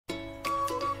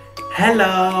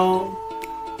Hello,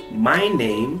 my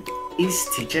name is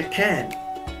Teacher Ken,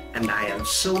 and I am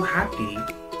so happy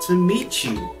to meet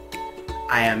you.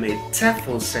 I am a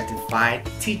TEFL certified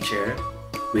teacher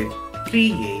with 3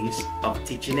 years of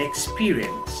teaching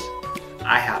experience.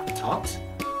 I have taught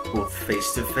both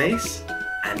face-to-face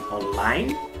and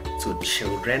online to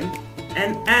children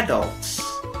and adults.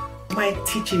 My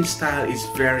teaching style is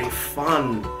very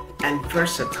fun and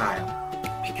versatile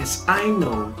because I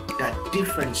know that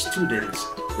different students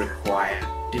require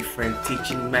different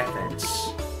teaching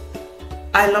methods.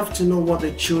 I love to know what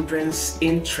the children's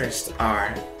interests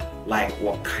are, like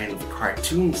what kind of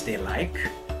cartoons they like,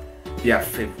 their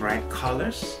favorite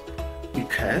colors,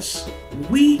 because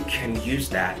we can use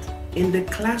that in the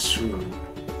classroom.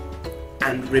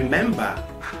 And remember,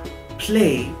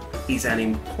 play is an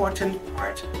important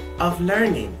part of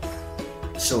learning.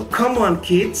 So come on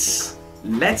kids,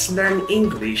 let's learn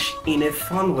English in a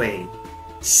fun way.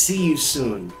 See you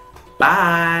soon.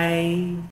 Bye.